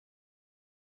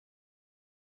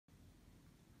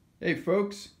Hey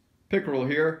folks, Pickerel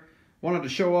here. Wanted to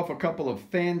show off a couple of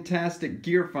fantastic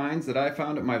gear finds that I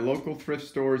found at my local thrift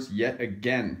stores yet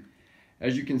again.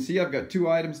 As you can see, I've got two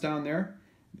items down there.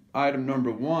 Item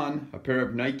number one, a pair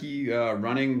of Nike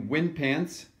running wind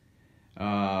pants.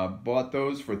 Bought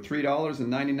those for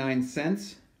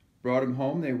 $3.99. Brought them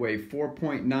home. They weigh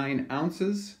 4.9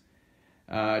 ounces.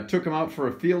 Took them out for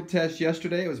a field test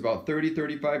yesterday. It was about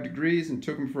 30-35 degrees and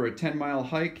took them for a 10-mile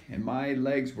hike, and my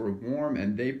legs were warm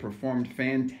and they performed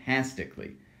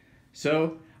fantastically.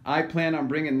 So I plan on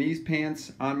bringing these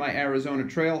pants on my Arizona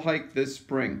trail hike this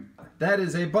spring. That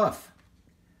is a buff.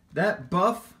 That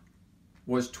buff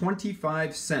was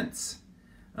 25 cents.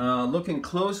 Looking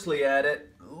closely at it,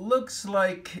 looks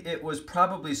like it was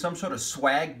probably some sort of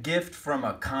swag gift from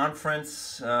a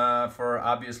conference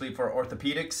obviously for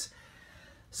orthopedics.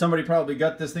 Somebody probably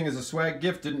got this thing as a swag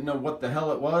gift, didn't know what the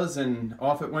hell it was, and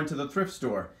off it went to the thrift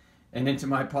store and into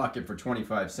my pocket for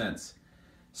 25 cents.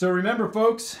 So remember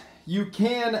folks, you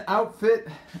can outfit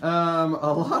a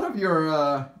lot of your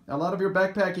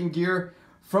backpacking gear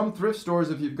from thrift stores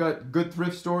if you've got good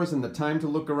thrift stores and the time to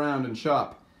look around and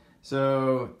shop.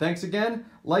 So thanks again.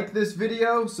 Like this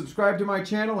video, subscribe to my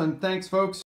channel, and thanks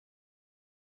folks.